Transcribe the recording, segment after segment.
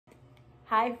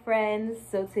Hi friends,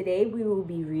 so today we will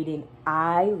be reading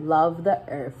I Love the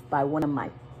Earth by one of my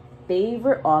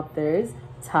favorite authors,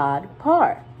 Todd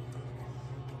Parr.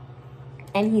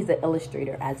 And he's an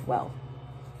illustrator as well.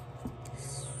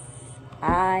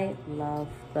 I love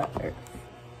the earth.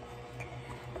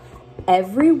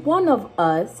 Every one of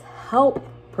us help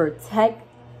protect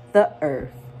the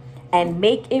earth and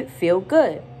make it feel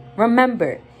good.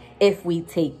 Remember, if we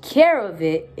take care of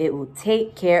it, it will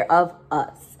take care of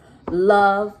us.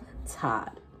 Love,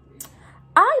 Todd.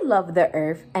 I love the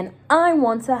earth and I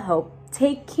want to help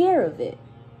take care of it.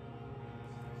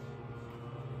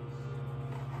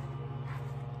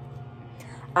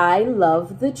 I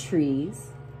love the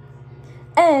trees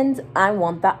and I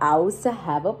want the owls to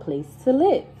have a place to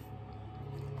live.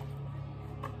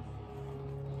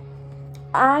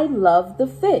 I love the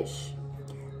fish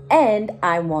and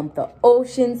I want the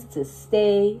oceans to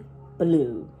stay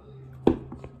blue.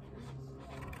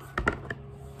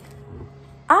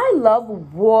 I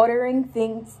love watering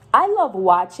things. I love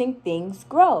watching things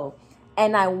grow.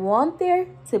 And I want there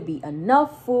to be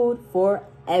enough food for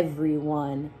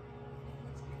everyone.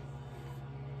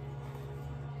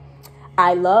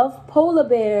 I love polar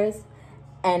bears.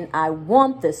 And I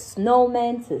want the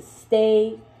snowmen to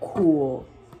stay cool.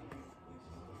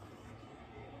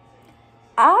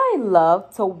 I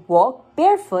love to walk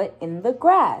barefoot in the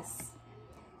grass.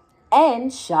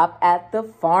 And shop at the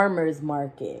farmer's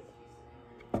market.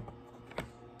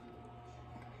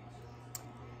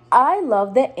 I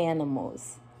love the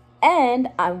animals, and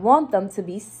I want them to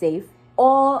be safe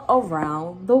all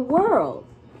around the world.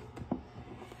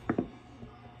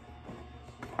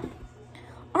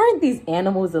 Aren't these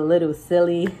animals a little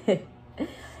silly?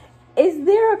 Is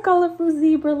there a colorful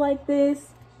zebra like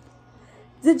this?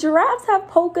 Do giraffes have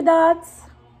polka dots?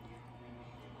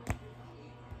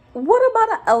 What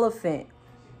about an elephant?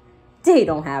 They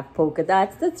don't have polka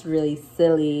dots. That's really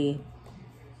silly.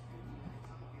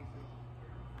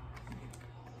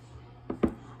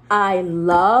 I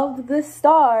love the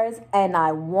stars and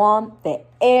I want the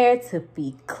air to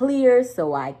be clear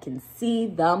so I can see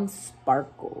them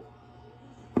sparkle.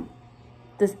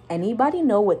 Does anybody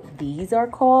know what these are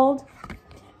called?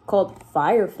 Called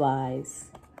fireflies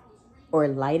or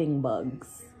lighting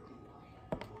bugs.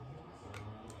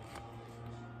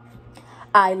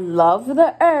 I love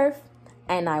the earth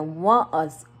and I want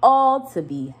us all to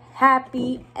be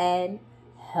happy and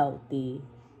healthy.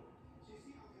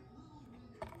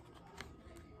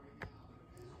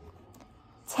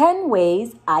 10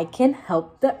 ways I can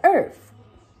help the earth.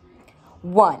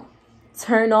 1.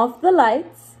 Turn off the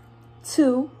lights.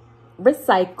 2.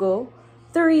 Recycle.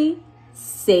 3.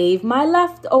 Save my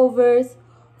leftovers.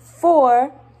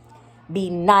 4. Be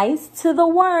nice to the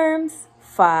worms.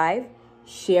 5.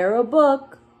 Share a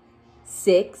book.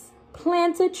 6.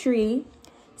 Plant a tree.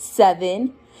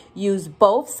 7. Use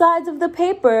both sides of the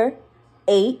paper.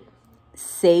 8.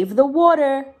 Save the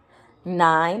water.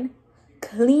 9.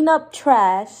 Clean up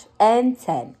trash. And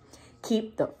 10.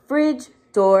 Keep the fridge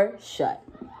door shut.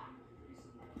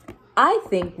 I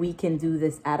think we can do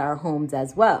this at our homes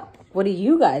as well. What do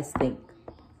you guys think?